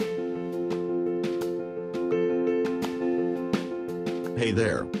Hey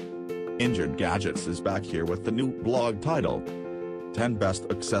there! Injured Gadgets is back here with the new blog title, 10 Best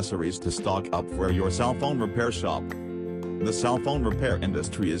Accessories to Stock Up for Your Cell Phone Repair Shop. The cell phone repair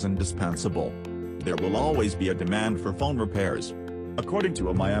industry is indispensable. There will always be a demand for phone repairs. According to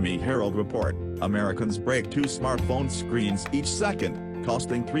a Miami Herald report, Americans break 2 smartphone screens each second,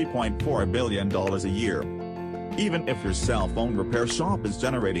 costing $3.4 billion a year. Even if your cell phone repair shop is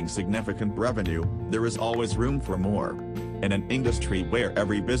generating significant revenue, there is always room for more. In an industry where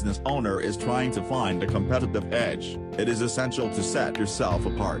every business owner is trying to find a competitive edge, it is essential to set yourself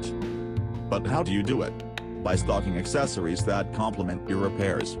apart. But how do you do it? By stocking accessories that complement your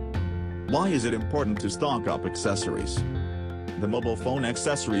repairs. Why is it important to stock up accessories? The mobile phone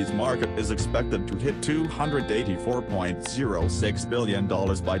accessories market is expected to hit $284.06 billion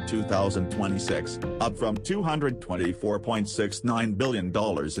by 2026, up from $224.69 billion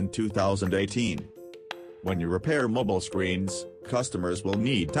in 2018. When you repair mobile screens, customers will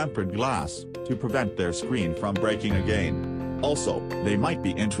need tempered glass to prevent their screen from breaking again. Also, they might be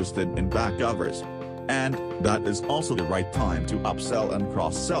interested in back covers. And that is also the right time to upsell and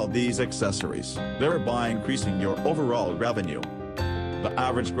cross-sell these accessories, thereby increasing your overall revenue. The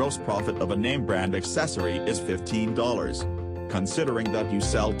average gross profit of a name brand accessory is $15. Considering that you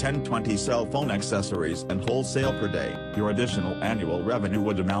sell 10-20 cell phone accessories and wholesale per day, your additional annual revenue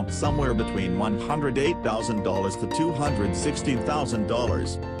would amount somewhere between $108,000 to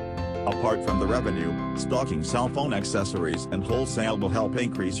 $216,000. Apart from the revenue, stocking cell phone accessories and wholesale will help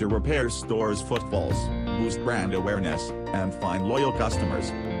increase your repair store's footfalls, boost brand awareness, and find loyal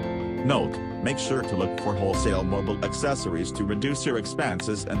customers. Note: make sure to look for wholesale mobile accessories to reduce your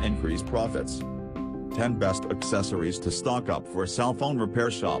expenses and increase profits. 10 Best Accessories to Stock Up for Cell Phone Repair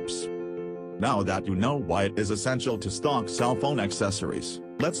Shops. Now that you know why it is essential to stock cell phone accessories,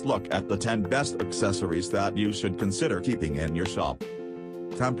 let's look at the 10 best accessories that you should consider keeping in your shop.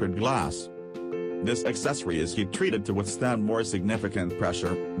 Tempered glass. This accessory is heat-treated to withstand more significant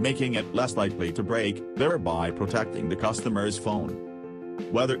pressure, making it less likely to break, thereby protecting the customer's phone.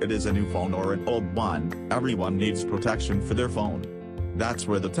 Whether it is a new phone or an old one, everyone needs protection for their phone. That's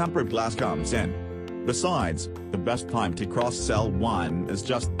where the tempered glass comes in. Besides, the best time to cross-sell one is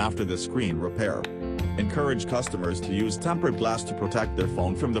just after the screen repair. Encourage customers to use tempered glass to protect their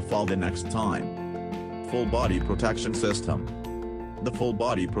phone from the fall the next time. Full Body Protection System. The Full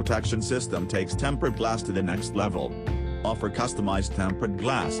Body Protection System takes tempered glass to the next level. Offer customized tempered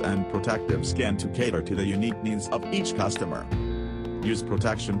glass and protective skin to cater to the unique needs of each customer. Use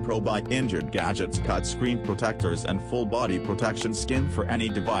Protection Pro by Injured Gadgets cut screen protectors and full body protection skin for any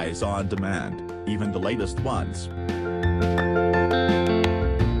device on demand, even the latest ones.